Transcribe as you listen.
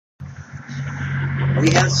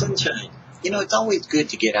We have sunshine. You know, it's always good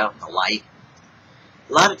to get out in the light.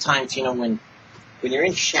 A lot of times, you know, when you're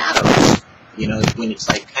in shadows, you know, when it's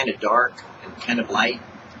like kind of dark and kind of light,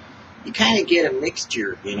 you kind of get a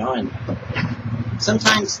mixture, you know, and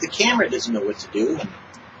sometimes the camera doesn't know what to do, and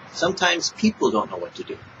sometimes people don't know what to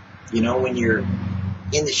do. You know, when you're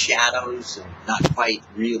in the shadows and not quite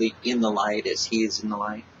really in the light as he is in the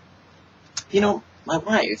light. You know, my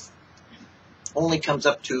wife only comes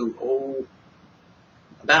up to,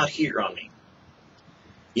 about here on me.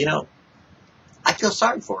 You know, I feel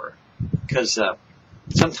sorry for her because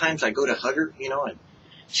sometimes I go to hug her, you know, and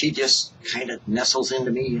she just kind of nestles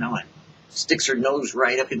into me, you know, and sticks her nose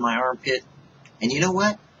right up in my armpit. And you know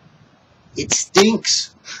what? It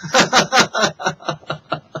stinks.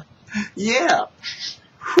 Yeah.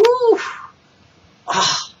 Whew.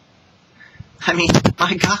 Oh. I mean,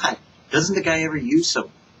 my God, doesn't the guy ever use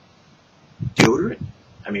some deodorant?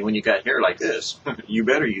 I mean, when you got hair like this, you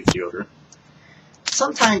better use deodorant.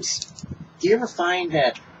 Sometimes, do you ever find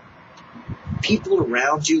that people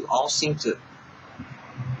around you all seem to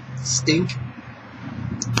stink?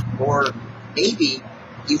 Or maybe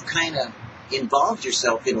you've kind of involved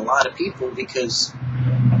yourself in a lot of people because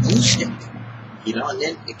you stink, you know, and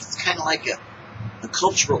then it's kind of like a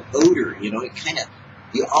cultural odor, you know,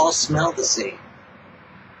 you all smell the same.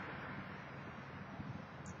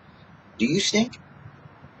 Do you stink?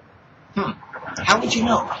 How would you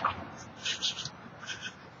know?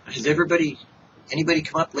 Has anybody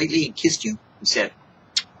come up lately and kissed you and said,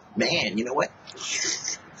 man, you know what?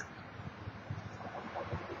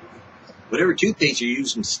 Whatever toothpaste you're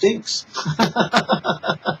using stinks.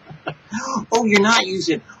 Oh, you're not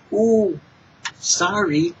using,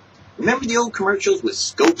 sorry. Remember the old commercials with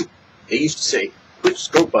Scope? They used to say, put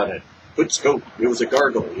Scope on it. Put Scope. It was a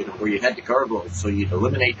gargle, you know, where you had to gargle so you'd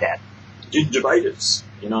eliminate that gingivitis,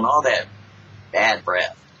 you know, and all that bad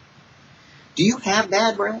breath. Do you have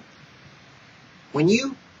bad breath? When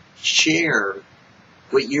you share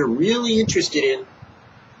what you're really interested in,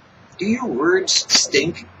 do your words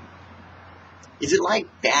stink? Is it like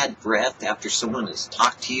bad breath after someone has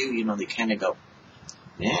talked to you? You know, they kind of go,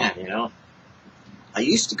 man, you know, I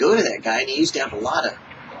used to go to that guy and he used to have a lot of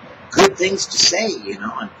good things to say, you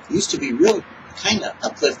know, and it used to be real kind of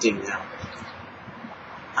uplifting now.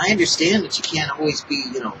 I understand that you can't always be,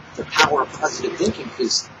 you know, the power of positive thinking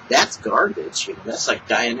because that's garbage, you know, that's like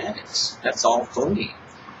Dianetics. That's all phony.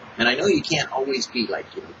 And I know you can't always be like,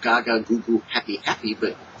 you know, gaga, goo goo, happy, happy,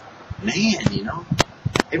 but man, you know,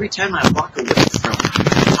 every time I walk away from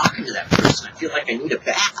talking to that person, I feel like I need a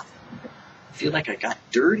bath. I feel like I got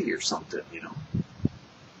dirty or something, you know.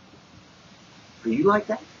 Are you like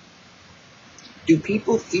that? Do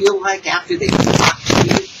people feel like after they talk to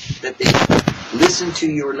you that they listen to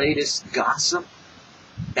your latest gossip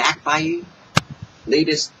back by you?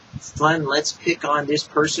 Latest fun, let's pick on this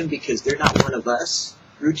person because they're not one of us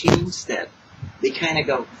routines that they kind of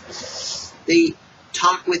go, they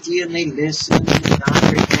talk with you and they listen and they nod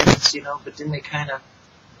their heads, you know, but then they kind of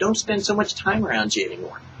don't spend so much time around you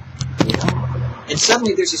anymore, you know? And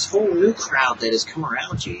suddenly there's this whole new crowd that has come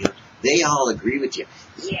around you, you know? They all agree with you.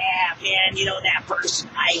 Yeah, man, you know, that person,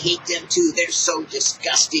 I hate them too. They're so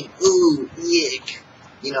disgusting. Ooh, yuck.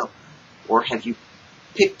 You know, or have you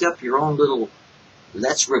picked up your own little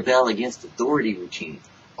let's rebel against authority routine?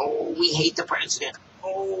 Oh, we hate the president.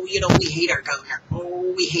 Oh, you know, we hate our governor.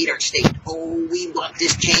 Oh, we hate our state. Oh, we want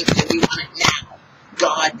this changed and we want it now.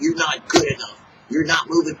 God, you're not good enough. You're not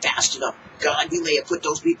moving fast enough. God, you may have put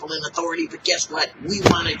those people in authority, but guess what? We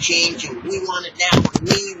want to change and we want it now.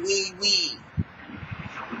 We.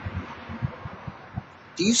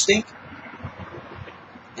 Do you stink?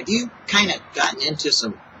 Have you kind of gotten into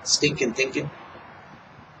some stinking thinking?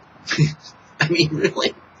 I mean,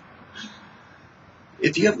 really?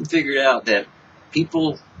 If you haven't figured out that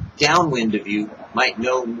people downwind of you might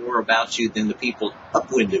know more about you than the people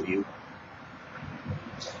upwind of you,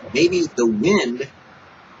 maybe the wind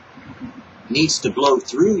needs to blow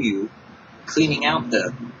through you, cleaning out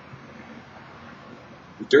the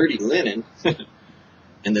dirty linen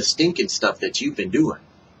and the stinking stuff that you've been doing.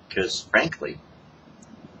 Because, frankly,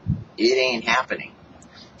 it ain't happening.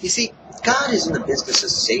 You see, God is in the business of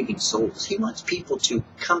saving souls. He wants people to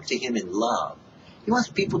come to Him in love. He wants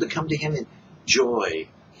people to come to Him in joy.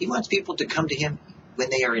 He wants people to come to Him when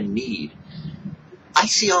they are in need. I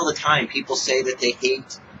see all the time people say that they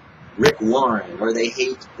hate Rick Warren, or they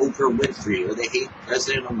hate Oprah Winfrey, or they hate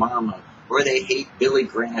President Obama, or they hate Billy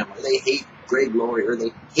Graham, or they hate Greg Laurie, or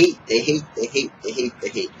they hate. They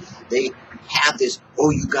have this,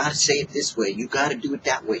 you gotta say it this way, you gotta do it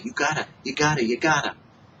that way, you gotta.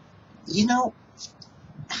 You know,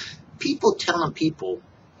 people telling people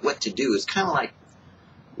what to do is kind of like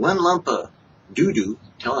one lump of doo-doo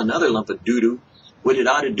telling another lump of doo-doo what it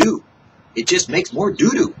ought to do. It just makes more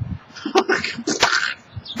doo-doo.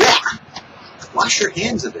 Wash your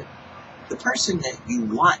hands of it. The person that you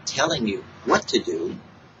want telling you what to do,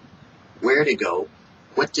 where to go,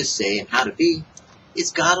 what to say, and how to be,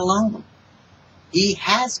 is God alone. He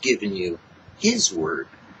has given you His Word,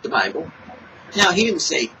 the Bible. Now, He didn't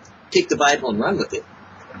say, take the Bible and run with it.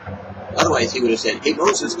 Otherwise, He would have said, hey,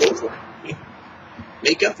 Moses, go for it.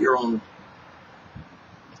 Make up your own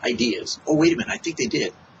ideas. Oh, wait a minute, I think they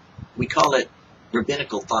did. We call it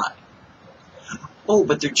rabbinical thought. Oh,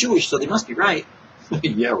 but they're Jewish, so they must be right.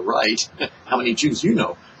 Yeah, right. How many Jews you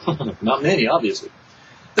know? Not many, obviously.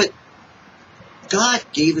 But God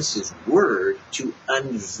gave us His Word to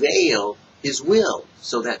unveil His will,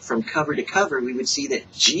 so that from cover to cover we would see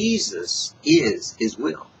that Jesus is His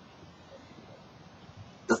will.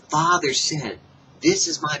 The Father said, this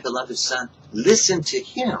is my beloved Son, listen to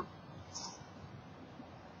Him.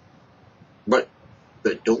 But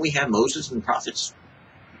don't we have Moses and the prophets?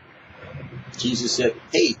 Jesus said,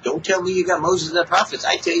 hey, don't tell me you got Moses and the prophets.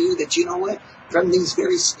 I tell you that, you know what? From these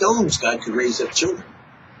very stones, God could raise up children.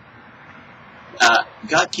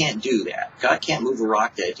 God can't do that. God can't move a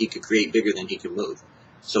rock that He could create bigger than He can move.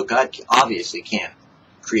 So God obviously can't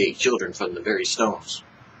create children from the very stones.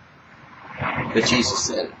 But Jesus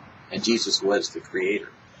said it. And Jesus was the Creator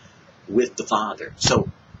with the Father. So,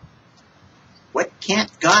 what can't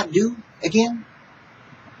God do again?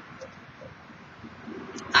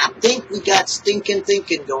 I think we got stinking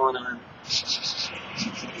thinking going on.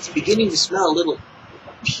 It's beginning to smell a little,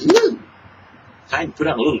 phew. Time to put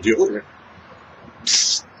on a little deodorant.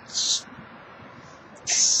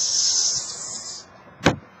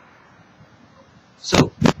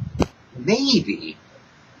 So, maybe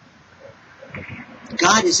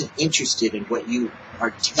God isn't interested in what you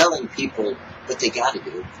are telling people what they got to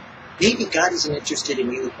do. Maybe God isn't interested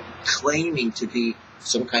in you claiming to be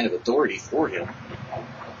some kind of authority for Him.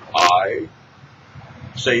 I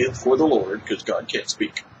say it for the Lord, because God can't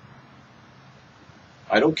speak.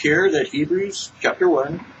 I don't care that Hebrews chapter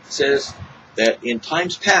 1 says that in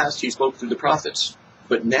times past He spoke through the prophets,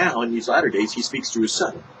 but now in these latter days He speaks through His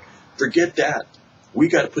Son. Forget that. We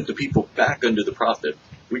got to put the people back under the prophet.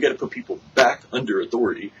 We got to put people back under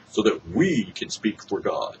authority so that we can speak for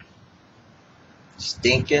God.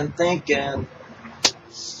 Stinking thinking.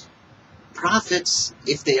 Prophets,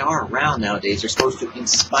 if they are around nowadays, are supposed to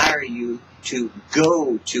inspire you to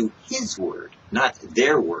go to His Word, not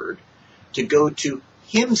their word, to go to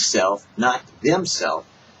Himself, not themselves,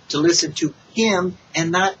 to listen to Him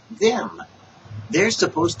and not them. They're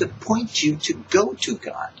supposed to point you to go to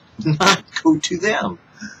God, not go to them.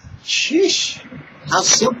 Sheesh. How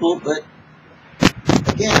simple, but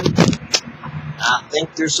again, I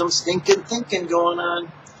think there's some stinking thinking going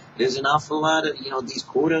on. There's an awful lot of, these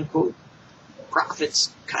quote-unquote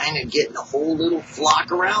prophets kind of getting a whole little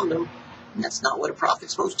flock around them. And that's not what a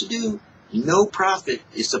prophet's supposed to do. No prophet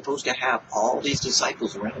is supposed to have all these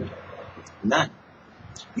disciples around him. None.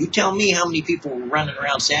 You tell me how many people were running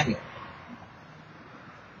around Samuel.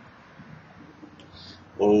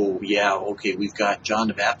 Oh, yeah, okay, we've got John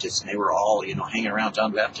the Baptist, and they were all, hanging around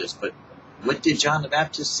John the Baptist. But what did John the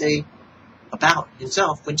Baptist say about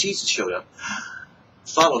himself when Jesus showed up?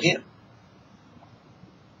 Follow Him.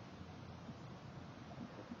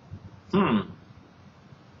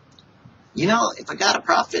 If I got a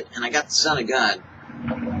prophet and I got the Son of God,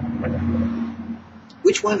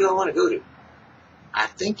 which one do I want to go to? I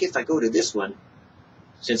think if I go to this one,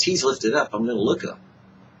 since He's lifted up, I'm going to look up.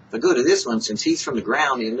 If I go to this one, since He's from the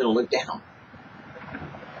ground, I'm going to look down.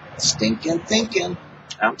 Stinking thinking.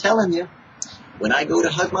 I'm telling you. When I go to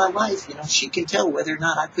hug my wife, she can tell whether or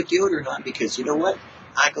not I put deodorant on, because you know what?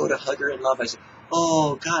 I go to hug her in love. I say,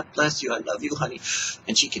 oh, God bless you. I love you, honey.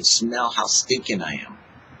 And she can smell how stinking I am.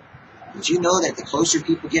 Did you know that the closer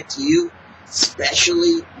people get to you,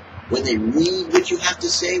 especially when they read what you have to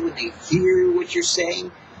say, when they hear what you're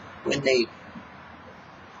saying, when they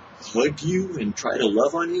hug you and try to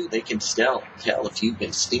love on you, they can tell if you've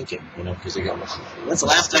been stinking, because they go, when's the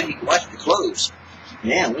last time you washed your clothes?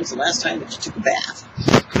 Man, when's the last time that you took a bath?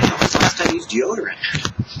 When's the last time you used deodorant?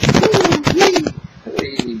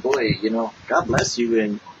 Hey, boy, God bless you,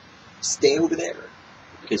 and stay over there,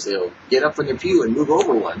 because they'll get up from their pew and move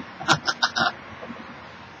over one.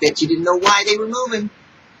 Bet you didn't know why they were moving.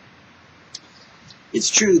 It's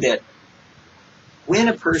true that when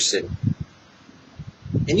a person,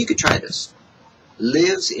 and you could try this,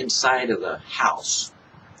 lives inside of a house,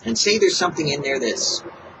 and say there's something in there that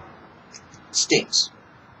stinks.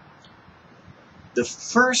 The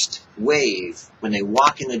first wave, when they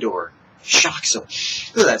walk in the door, shocks them.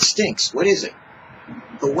 Oh, that stinks. What is it?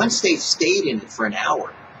 But once they've stayed in it for an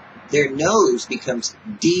hour, their nose becomes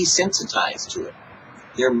desensitized to it.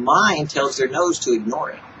 Their mind tells their nose to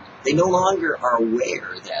ignore it. They no longer are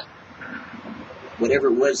aware that whatever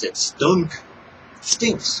it was that stunk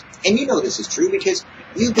stinks. And you know this is true because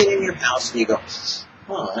you've been in your house and you go,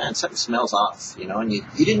 oh man, something smells off, and you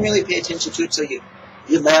didn't really pay attention to it, so you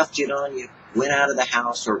left, and you went out of the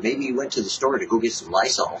house, or maybe you went to the store to go get some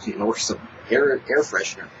Lysol, or some air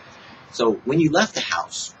freshener. So when you left the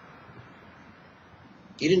house,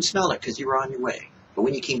 you didn't smell it because you were on your way. But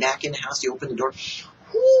when you came back in the house, you opened the door,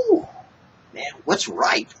 whoo, man, what's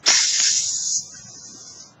right?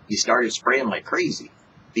 You started spraying like crazy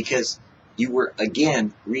because you were,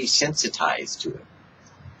 again, resensitized to it.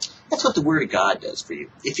 That's what the Word of God does for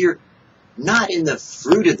you. If you're not in the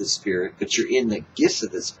fruit of the Spirit, but you're in the gifts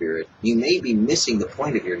of the Spirit, you may be missing the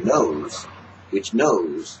point of your nose, which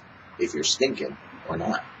knows if you're stinking or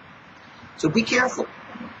not. So be careful.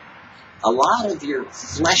 A lot of your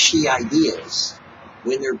fleshy ideas,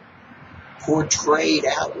 when they're portrayed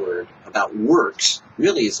outward about works,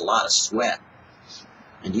 really is a lot of sweat.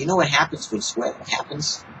 And do you know what happens when sweat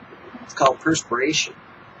happens? It's called perspiration.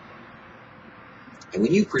 And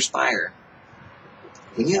when you perspire,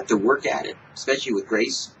 when you have to work at it, especially with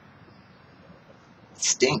grace, it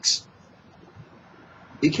stinks.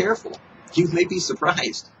 Be careful. You may be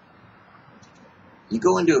surprised. You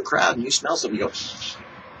go into a crowd and you smell something, you go,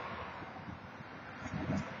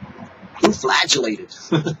 who flagellated?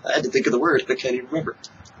 I had to think of the word, but I can't even remember.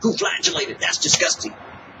 Who flagellated? That's disgusting.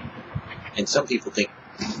 And some people think,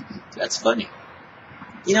 that's funny.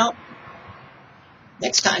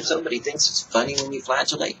 Next time somebody thinks it's funny when you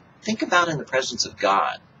flagellate, think about it in the presence of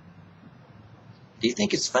God. Do you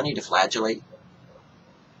think it's funny to flagellate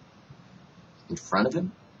in front of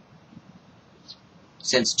Him?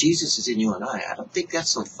 Since Jesus is in you and I don't think that's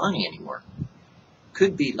so funny anymore.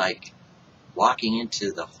 Could be like walking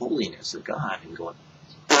into the holiness of God and going,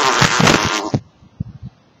 I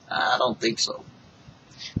don't think so.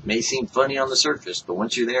 It may seem funny on the surface, but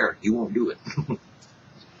once you're there, you won't do it.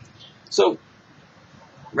 So,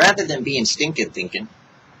 rather than being stinking thinking,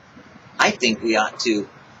 I think we ought to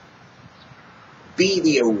be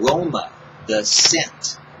the aroma, the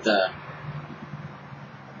scent, the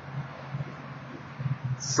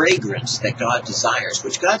fragrance that God desires,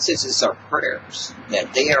 which God says is our prayers,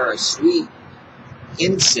 that they are a sweet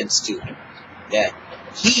incense to Him, that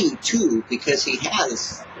He too, because He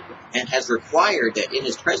has and has required that in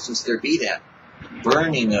His presence there be that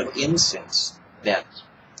burning of incense, that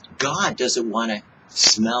God doesn't want to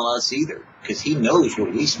smell us either, because He knows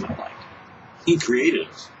what we smell like. He created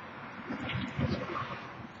us.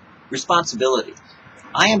 Responsibility.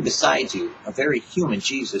 I am beside you, a very human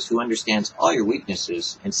Jesus who understands all your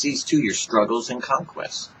weaknesses and sees to your struggles and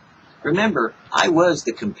conquests. Remember, I was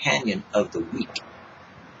the companion of the weak.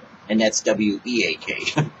 And that's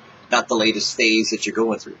W-E-A-K, not the latest phase that you're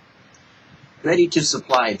going through. Ready to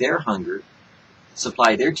supply their hunger,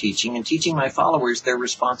 supply their teaching, and teaching my followers their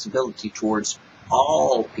responsibility towards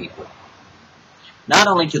all people. Not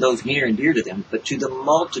only to those near and dear to them, but to the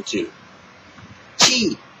multitude.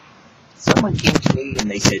 Gee, someone came to me and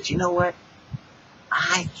they said, you know what?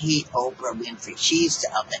 I hate Oprah Winfrey. She's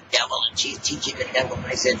of the devil and she's teaching the devil. And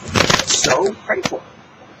I said, so pray for her.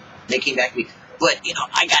 They came back to me, but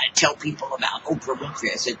I got to tell people about Oprah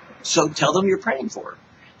Winfrey. I said, so tell them you're praying for her.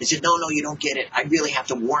 They said, no, you don't get it. I really have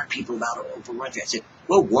to warn people about Oprah Winfrey. I said,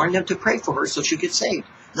 well, warn them to pray for her so she'll get saved.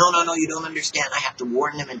 No, you don't understand. I have to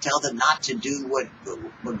warn them and tell them not to do what,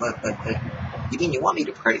 you mean you want me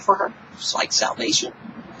to pray for her? It's like salvation?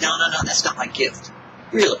 No, that's not my gift.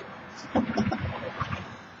 Really?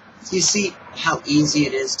 You see how easy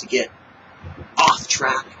it is to get off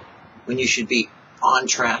track when you should be on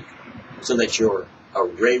track, so that you're a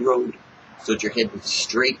railroad, so that you're heading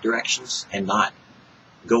straight directions and not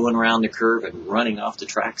going around the curve and running off the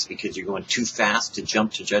tracks because you're going too fast to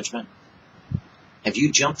jump to judgment? Have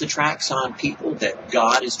you jumped the tracks on people that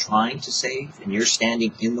God is trying to save and you're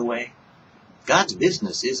standing in the way? God's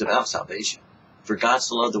business is about salvation. For God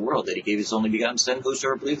so loved the world that He gave His only begotten Son,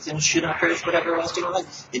 whosoever believeth in Him should not perish but have everlasting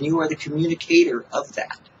life. And you are the communicator of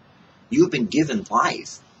that. You have been given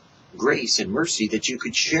life, grace, and mercy that you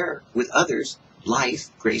could share with others.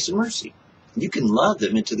 Life, grace, and mercy. You can love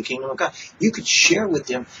them into the kingdom of God. You could share with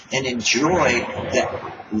them and enjoy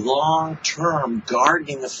that long-term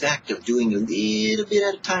gardening effect of doing a little bit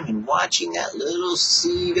at a time and watching that little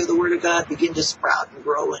seed of the Word of God begin to sprout and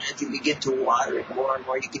grow. And as you begin to water it more and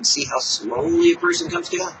more, you can see how slowly a person comes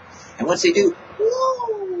to God. And once they do,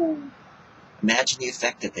 woo, Imagine the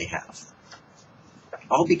effect that they have.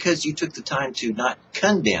 All because you took the time to not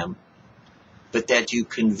condemn, but that you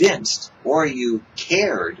convinced or you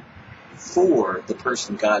cared for the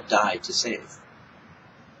person God died to save.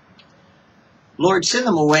 Lord, send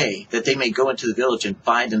them away that they may go into the village and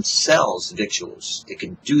buy themselves victuals. They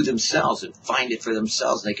can do themselves and find it for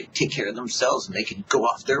themselves. And they can take care of themselves and they can go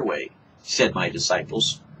off their way, said my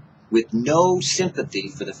disciples, with no sympathy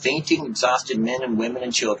for the fainting, exhausted men and women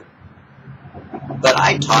and children. But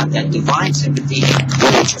I taught that divine sympathy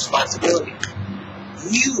includes responsibility.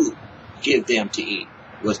 You give them to eat,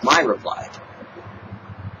 was my reply.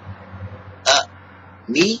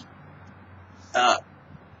 Me? But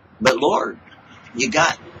Lord, you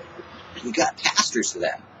got pastors for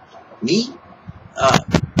that. Me?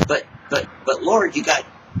 But Lord, you got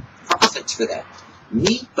prophets for that.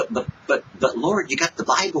 Me? But Lord, you got the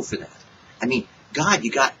Bible for that. I mean, God,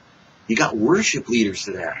 you got worship leaders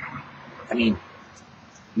for that. I mean,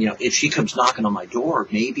 you know, if she comes knocking on my door,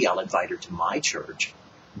 maybe I'll invite her to my church.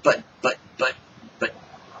 But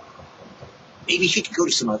maybe she could go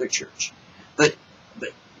to some other church. But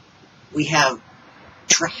we have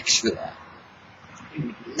tracks for that.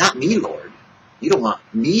 Not me, Lord. You don't want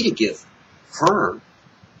me to give her,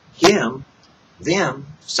 him, them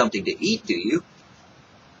something to eat, do you?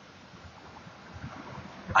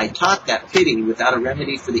 I taught that pity without a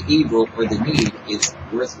remedy for the evil or the need is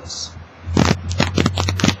worthless.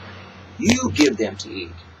 You give them to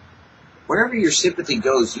eat. Wherever your sympathy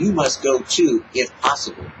goes, you must go too, if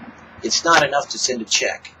possible. It's not enough to send a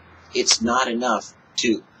check. It's not enough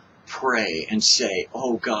to pray and say,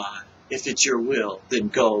 oh God, if it's your will, then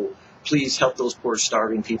go. Please help those poor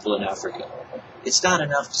starving people in Africa. It's not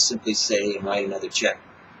enough to simply say and write another check.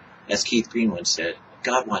 As Keith Green once said,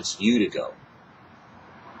 God wants you to go.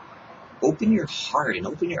 Open your heart and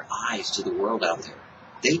open your eyes to the world out there.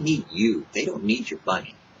 They need you. They don't need your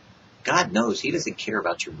money. God knows He doesn't care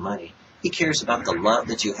about your money. He cares about the love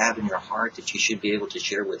that you have in your heart that you should be able to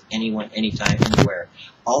share with anyone, anytime, anywhere,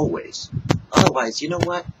 always. Otherwise, you know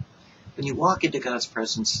what? When you walk into God's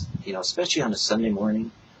presence, you know, especially on a Sunday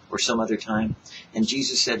morning or some other time, and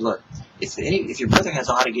Jesus said, look, if your brother has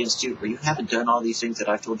aught against you, or you haven't done all these things that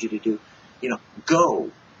I've told you to do, you know,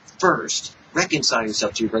 go first, reconcile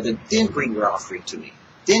yourself to your brother, then bring your offering to me,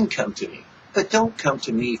 then come to me. But don't come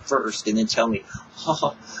to me first and then tell me,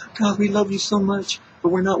 oh, God, we love you so much, but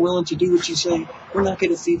we're not willing to do what you say. We're not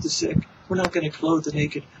going to feed the sick. We're not going to clothe the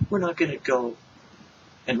naked. We're not going to go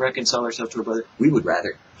and reconcile ourselves to our brother. We would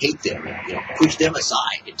rather hate them and, you know, push them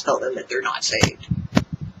aside and tell them that they're not saved.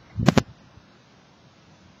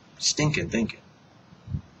 Stinking thinking.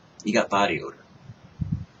 You got body odor.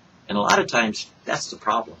 And a lot of times, that's the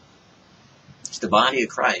problem. It's the body of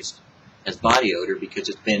Christ has body odor because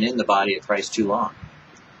it's been in the body of Christ too long.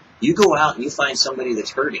 You go out and you find somebody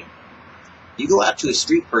that's hurting. You go out to a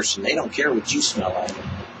street person, they don't care what you smell like.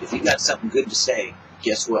 If you got something good to say,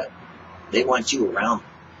 guess what? They want you around them.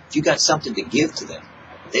 If you got something to give to them,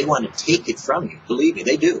 they want to take it from you. Believe me,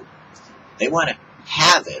 they do. They want to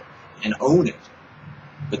have it and own it.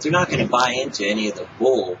 But they're not going to buy into any of the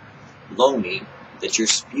bull, loamy that you're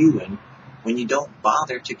spewing when you don't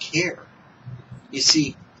bother to care. You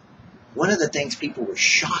see, one of the things people were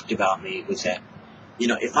shocked about me was that, you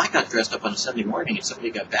know, if I got dressed up on a Sunday morning and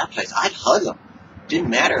somebody got baptized, I'd hug them. Didn't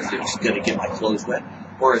matter if they were going to get my clothes wet,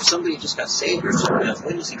 or if somebody just got saved or somebody I was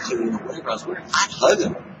witnessing to, you know, whatever I was wearing, I'd hug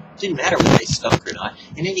them. Didn't matter whether they stunk or not.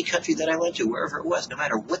 In any country that I went to, wherever it was, no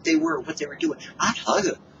matter what they were, what they were doing, I'd hug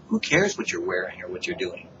them. Who cares what you're wearing or what you're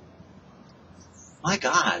doing? My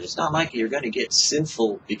God, it's not like you're going to get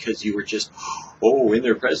sinful because you were just, oh, in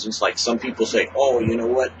their presence. Like some people say, oh, you know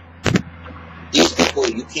what? These people,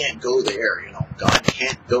 you can't go there. You know, God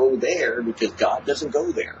can't go there because God doesn't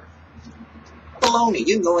go there. Baloney.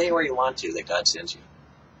 You can go anywhere you want to that God sends you.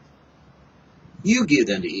 You give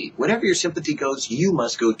them to eat. Whatever your sympathy goes, you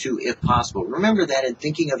must go to if possible. Remember that in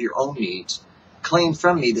thinking of your own needs, claim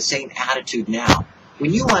from me the same attitude now.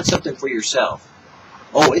 When you want something for yourself,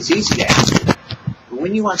 oh, it's easy to ask for. But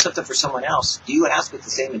when you want something for someone else, do you ask with the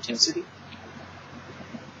same intensity?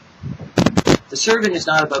 The servant is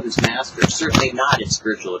not above his master, certainly not in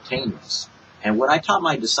spiritual attainments. And what I taught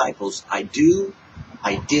my disciples, I did,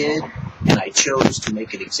 and I chose to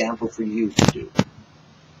make an example for you to do.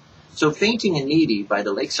 So fainting and needy by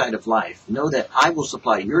the lakeside of life, know that I will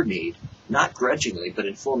supply your need, not grudgingly, but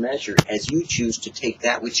in full measure, as you choose to take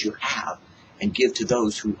that which you have and give to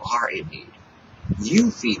those who are in need. You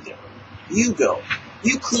feed them. You go.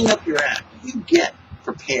 You clean up your act. You get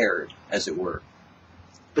prepared, as it were.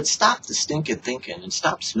 But stop the stinking thinking and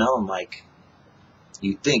stop smelling like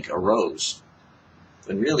you think a rose.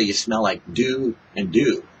 when really you smell like dew and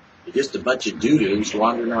dew. You're just a bunch of doo-doos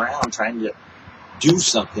wandering around trying to do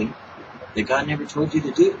something that God never told you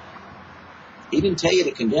to do. He didn't tell you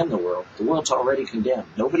to condemn the world. The world's already condemned.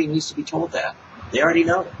 Nobody needs to be told that. They already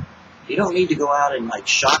know it. You don't need to go out and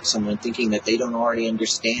shock someone thinking that they don't already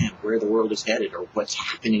understand where the world is headed or what's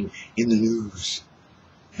happening in the news.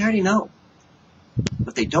 They already know.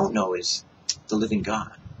 What they don't know is the living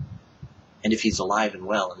God. And if he's alive and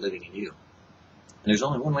well and living in you. And there's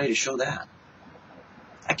only one way to show that.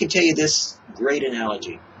 I can tell you this great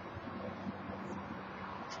analogy.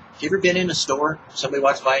 Have you ever been in a store, somebody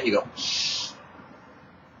walks by and you go,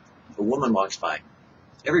 a woman walks by.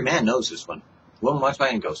 Every man knows this one. A woman walks by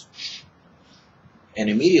and goes, and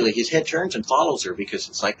immediately his head turns and follows her because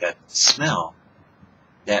it's like that smell,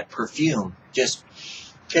 that perfume just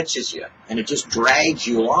catches you and it just drags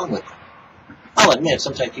you along with it. I'll admit,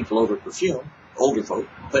 sometimes people over-perfume, older folk,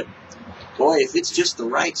 but boy, if it's just the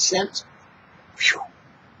right scent, whew,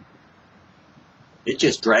 it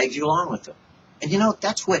just drags you along with it. And you know,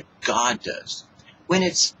 that's what God does. When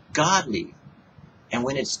it's godly and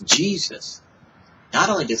when it's Jesus, not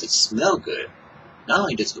only does it smell good, not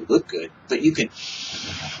only does it look good, but you can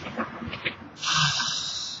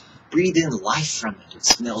breathe in life from it. It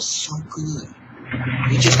smells so good.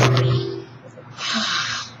 You just,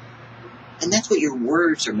 and that's what your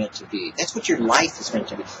words are meant to be. That's what your life is meant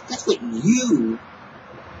to be. That's what you,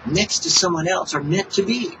 next to someone else, are meant to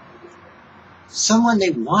be. Someone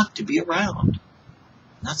they want to be around.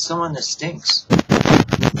 Not someone that stinks.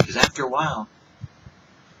 Because after a while,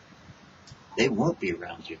 they won't be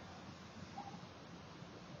around you.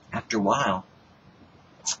 After a while,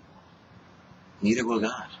 neither will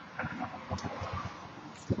God.